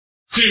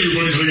Hey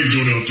everybody, how you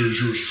doing out there? It's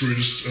yours Troy.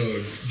 Just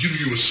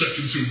giving you a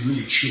second to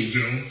really chill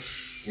down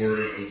or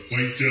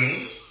bite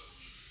down,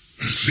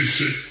 as they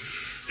say.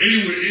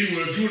 Anyway,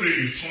 I'm doing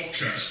a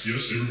podcast.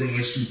 Yes, everybody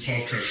likes to do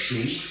podcast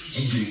shows.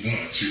 I'm doing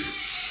mine here.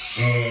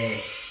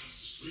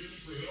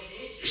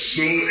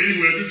 So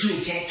anyway, I'm gonna do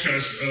a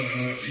podcast.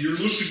 You're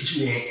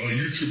listening to a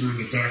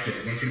YouTuber in the background.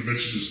 I'm not gonna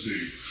mention his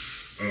name.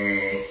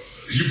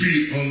 He'll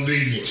be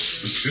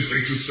nameless, as they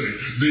like to say,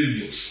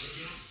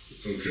 nameless.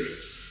 Okay.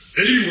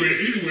 Anyway,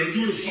 I'm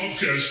doing a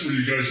podcast for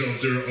you guys out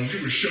there. I'll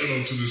give a shout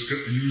out to this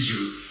user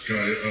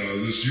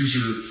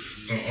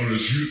on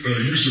his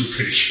user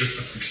page,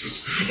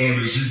 on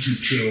his YouTube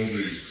channel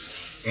name.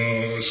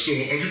 So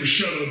I'll give a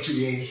shout out to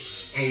him.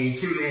 I will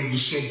put it on the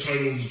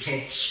subtitle on the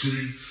top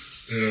screen.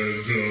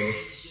 And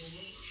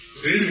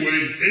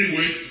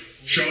anyway,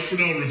 ciao for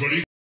now,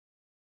 everybody.